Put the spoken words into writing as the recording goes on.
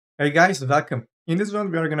Hey guys, welcome. In this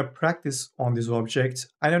one, we are going to practice on this object.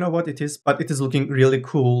 I don't know what it is, but it is looking really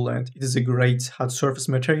cool and it is a great hard surface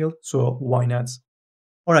material, so why not?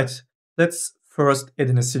 All right, let's first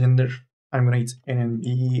add in a cylinder. I'm going to hit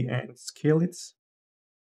NB and scale it.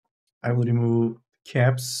 I will remove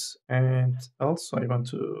caps and also I want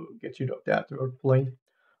to get rid of that word plane.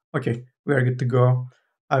 Okay, we are good to go.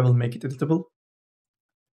 I will make it editable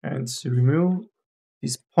and remove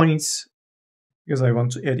these points because I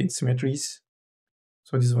want to add in symmetries.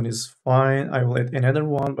 So this one is fine. I will add another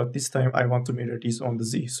one, but this time I want to mirror this on the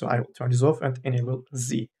Z. So I will turn this off and enable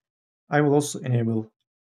Z. I will also enable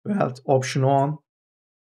weld option on.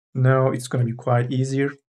 Now it's going to be quite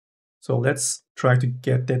easier. So let's try to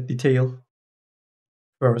get that detail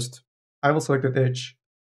first. I will select that edge,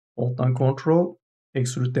 hold down Control,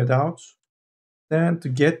 extrude that out. Then to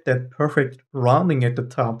get that perfect rounding at the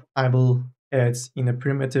top, I will add in a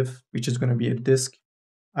primitive, which is going to be a disk.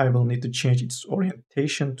 I will need to change its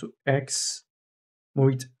orientation to X,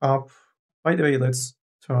 move it up. By the way, let's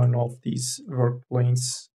turn off these work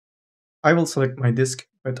planes. I will select my disk,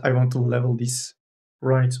 but I want to level this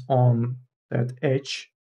right on that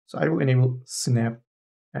edge. So I will enable snap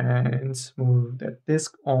and move that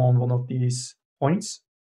disk on one of these points.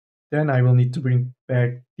 Then I will need to bring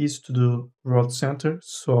back this to the world center.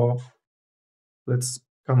 So let's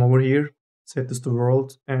come over here, set this to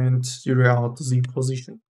world and zero out the Z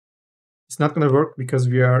position. It's not going to work because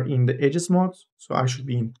we are in the edges mode. So I should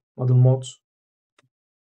be in model mode.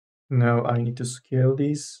 Now I need to scale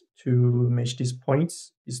this to match these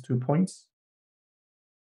points, these 2 points.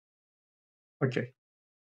 Okay,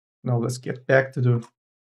 now let's get back to the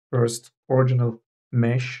first original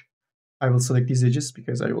mesh. I will select these edges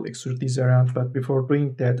because I will extrude these around, but before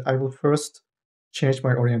doing that, I will first change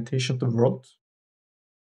my orientation to world.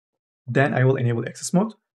 Then I will enable axis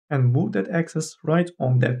mode and move that axis right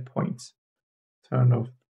on that point. Turn off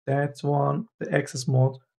that one, the axis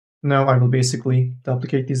mode. Now I will basically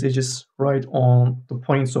duplicate these edges right on the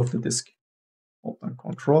points of the disk. Hold down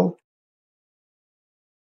Control.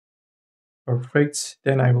 Perfect.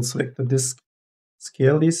 Then I will select the disk,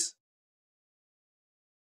 scale this,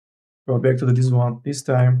 go back to this one. This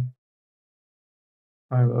time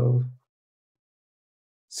I will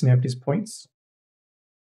snap these points.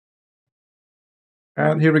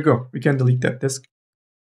 And here we go. We can delete that disk.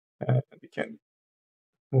 And we can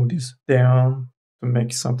move this down to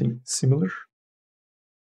make something similar.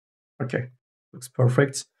 Okay, looks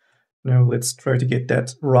perfect. Now let's try to get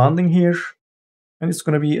that rounding here. And it's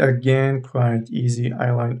going to be, again, quite easy.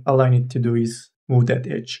 All I need to do is move that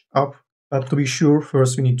edge up. But to be sure,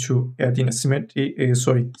 first we need to add in a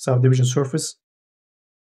subdivision surface.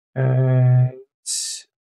 And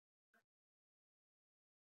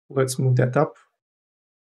let's move that up.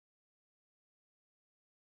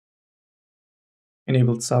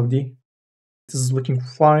 Enabled subd. This is looking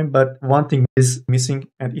fine, but one thing is missing,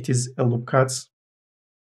 and it is a loop cut,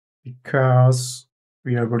 because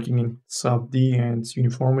we are working in subd and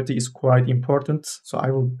uniformity is quite important. So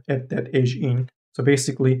I will add that edge in. So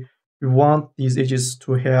basically, we want these edges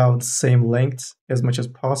to have the same length as much as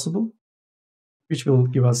possible, which will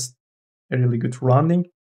give us a really good rounding.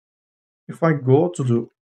 If I go to the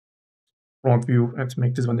front view and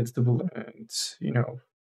make this one editable and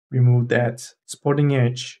remove that sporting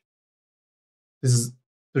edge, this is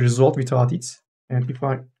the result without it. And if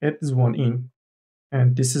I add this one in,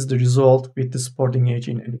 and this is the result with the sporting edge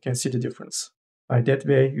in, and you can see the difference. By that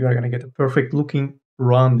way, you are going to get a perfect looking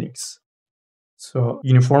roundings. So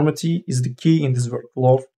uniformity is the key in this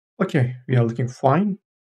workflow. Okay, we are looking fine.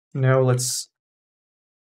 Now let's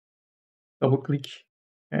double click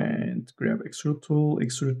and grab extrude tool,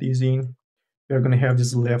 extrude these in. We are going to have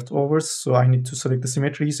these leftovers. So I need to select the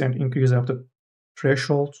symmetries and increase up the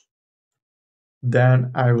threshold. Then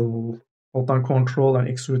I will hold down Control and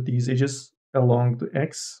extrude these edges along the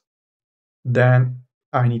X. Then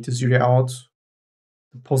I need to zero out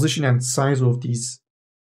the position and size of these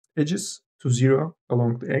edges to 0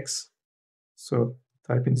 along the X. So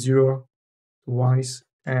type in 0 twice,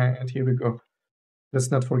 and here we go.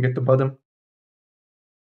 Let's not forget the bottom.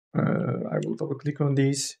 I will double click on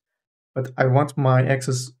these, but I want my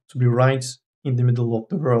axis to be right in the middle of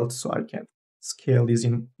the world so I can scale these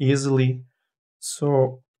in easily.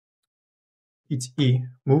 So hit E,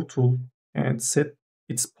 move tool, and set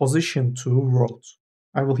its position to world.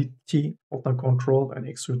 I will hit T, hold down Control, and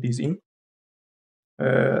extrude these in.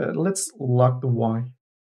 Let's lock the Y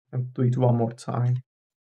and do it one more time.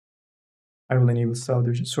 I will enable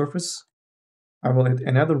subdivision surface. I will add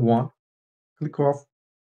another one, click off.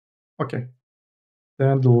 Okay.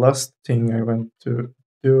 Then the last thing I want to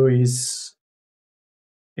do is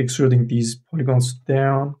extruding these polygons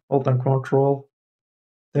down, hold and control.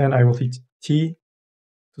 Then I will hit T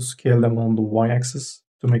to scale them on the y-axis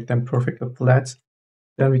to make them perfectly flat.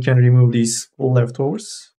 Then we can remove these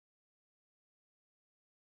leftovers.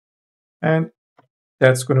 And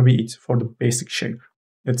that's going to be it for the basic shape.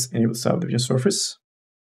 Let's enable subdivision surface.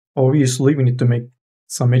 Obviously, we need to make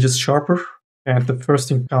some edges sharper. And the first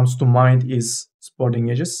thing comes to mind is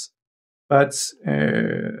sporting edges. But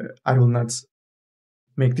I will not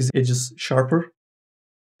make these edges sharper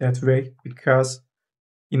that way, because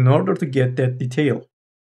in order to get that detail,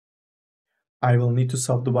 I will need to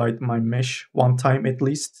subdivide my mesh one time at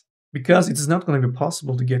least, because it is not going to be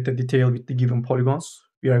possible to get the detail with the given polygons.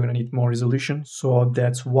 We are going to need more resolution, so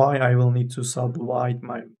that's why I will need to subdivide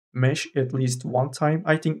my mesh at least one time.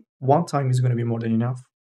 I think one time is going to be more than enough.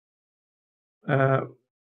 And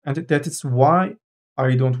that is why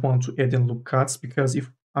I don't want to add in loop cuts, because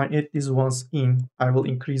if I add these ones in, I will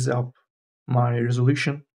increase up my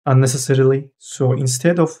resolution unnecessarily. So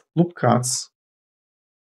instead of loop cuts,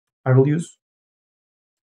 I will use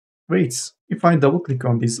weights. If I double click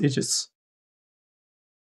on these edges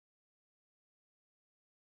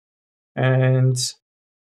and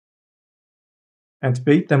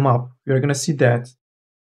weight them up, we are going to see that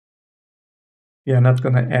we are not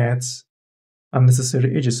going to add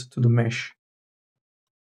unnecessary edges to the mesh.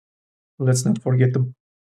 Let's not forget the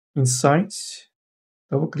inside.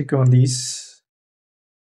 Double click on these,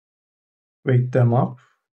 weight them up,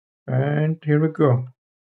 and here we go.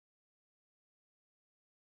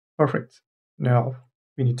 Perfect. Now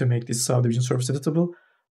we need to make this subdivision surface editable,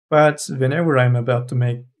 but whenever I'm about to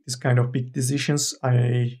make this kind of big decisions,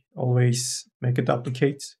 I always make a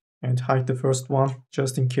duplicate and hide the first one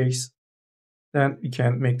just in case. Then we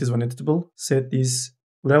can make this one editable, set these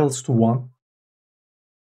levels to 1,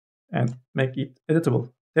 and make it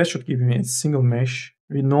editable. That should give me a single mesh.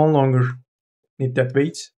 We no longer need that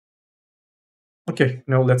weight. Okay,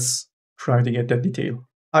 now let's try to get that detail.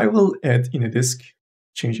 I will add in a disk,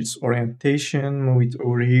 change its orientation, move it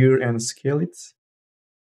over here and scale it.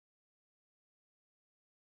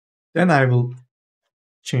 Then I will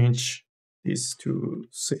change this to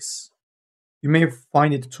 6. You may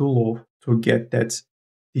find it too low to get that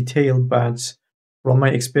detail, but from my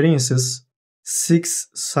experiences,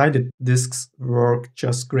 6-sided disks work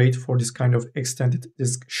just great for this kind of extended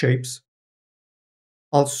disk shapes.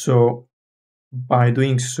 Also, by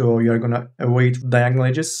doing so, you are going to avoid diagonal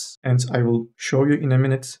edges, and I will show you in a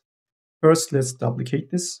minute. First, let's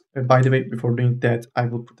duplicate this. By the way, before doing that, I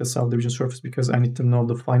will put a subdivision surface because I need to know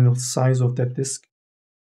the final size of that disk.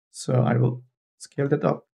 So I will scale that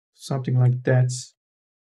up, something like that.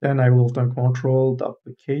 Then I will turn control,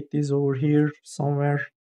 duplicate this over here somewhere.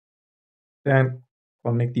 Then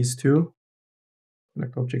connect these two,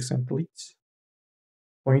 connect objects and delete.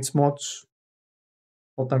 Points mode,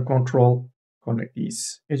 hold down control, connect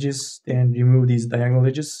these edges, then remove these diagonal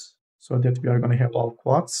edges so that we are going to have all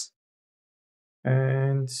quads.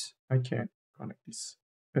 And I can connect this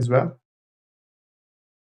as well.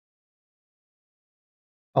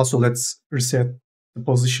 Also, let's reset the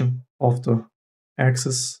position of the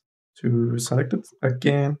axis to select it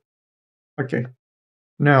again. Okay,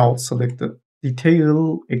 now select the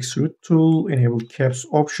detail, extrude tool, enable caps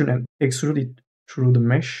option and extrude it through the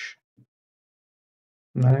mesh.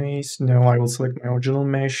 Nice. Now I will select my original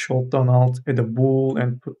mesh, hold down Alt, add a bool,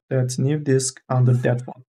 and put that new disk under that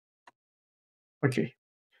one. Okay.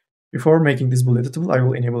 Before making this bool editable, I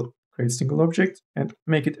will enable create single object and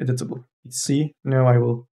make it editable. Hit C. Now I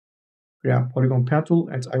will grab polygon pen tool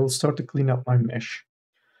and I will start to clean up my mesh.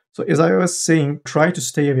 So as I was saying, try to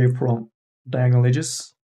stay away from diagonal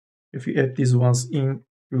edges. If you add these ones in,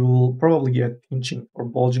 you will probably get pinching or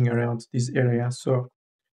bulging around this area. So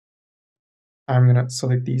I'm gonna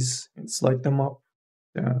select these and slide them up.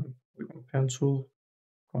 Then polygon pen tool,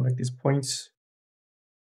 connect these points.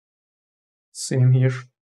 Same here.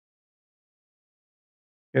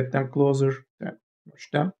 Get them closer, then merge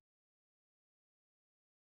them.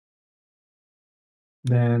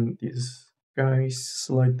 Then these guys,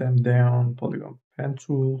 slide them down, polygon pen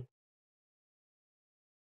tool.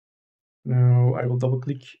 Now I will double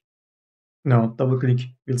click. No, double click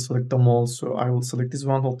will select them all. So I will select this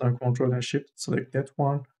one, hold down Control and Shift, select that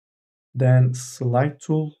one. Then slide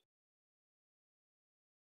tool,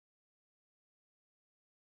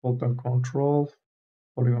 hold down Control,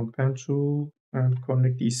 polygon pen tool, and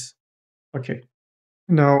connect these. Okay.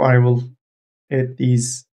 Now I will add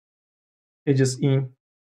these edges in,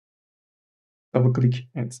 double click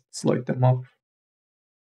and slide them up.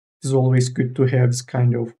 It is always good to have this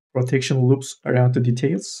kind of protection loops around the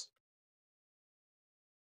details.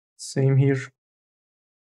 Same here.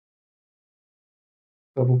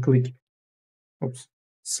 Double click. Oops.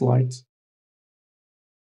 Slide.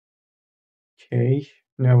 Okay.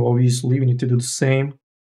 Now obviously we need to do the same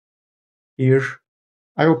here.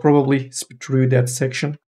 I will probably speed through that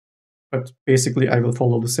section, but basically I will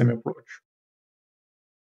follow the same approach.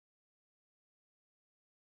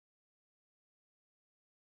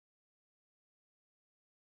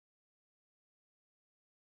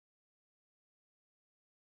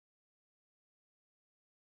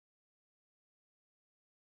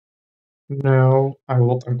 Now I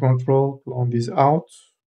will open control, clone this out,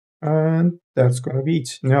 and that's gonna be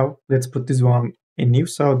it. Now let's put this one in new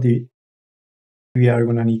Saudi. We are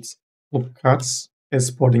gonna need loop cuts as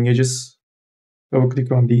supporting edges. Double click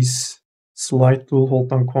on these, slide tool, hold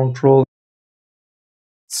down control.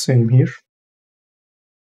 Same here.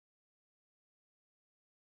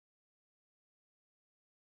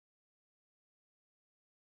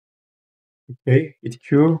 Okay, hit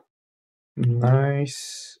Q.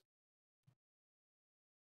 Nice.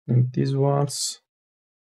 And these ones.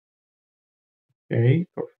 Okay,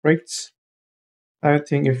 perfect. I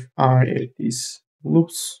think if I add these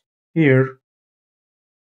loops here,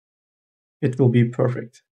 it will be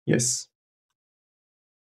perfect. Yes.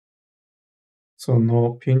 So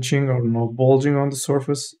no pinching or no bulging on the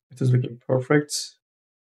surface. It is looking perfect.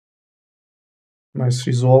 Nice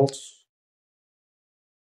results.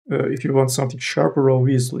 If you want something sharper,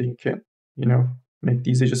 obviously you can, make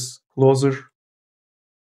these edges closer.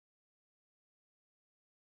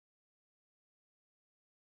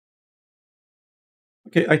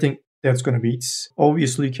 Okay, I think that's gonna be it.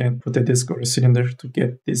 Obviously, you can put a disc or a cylinder to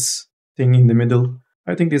get this thing in the middle.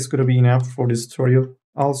 I think that's gonna be enough for this tutorial.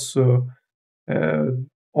 Also, uh,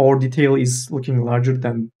 our detail is looking larger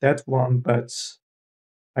than that one, but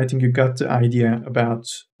I think you got the idea about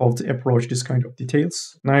how to approach this kind of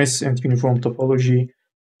details. Nice and uniform topology.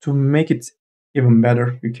 To make it even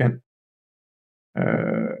better, you can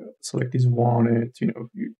select this one and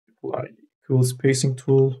you apply cool spacing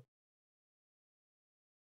tool.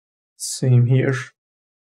 Same here,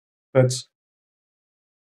 but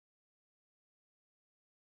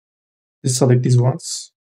just select these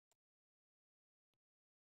ones.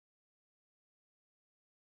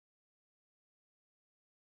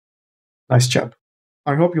 Nice job.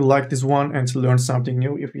 I hope you liked this one and learned something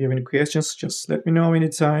new. If you have any questions, just let me know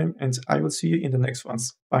anytime, and I will see you in the next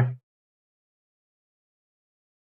ones. Bye.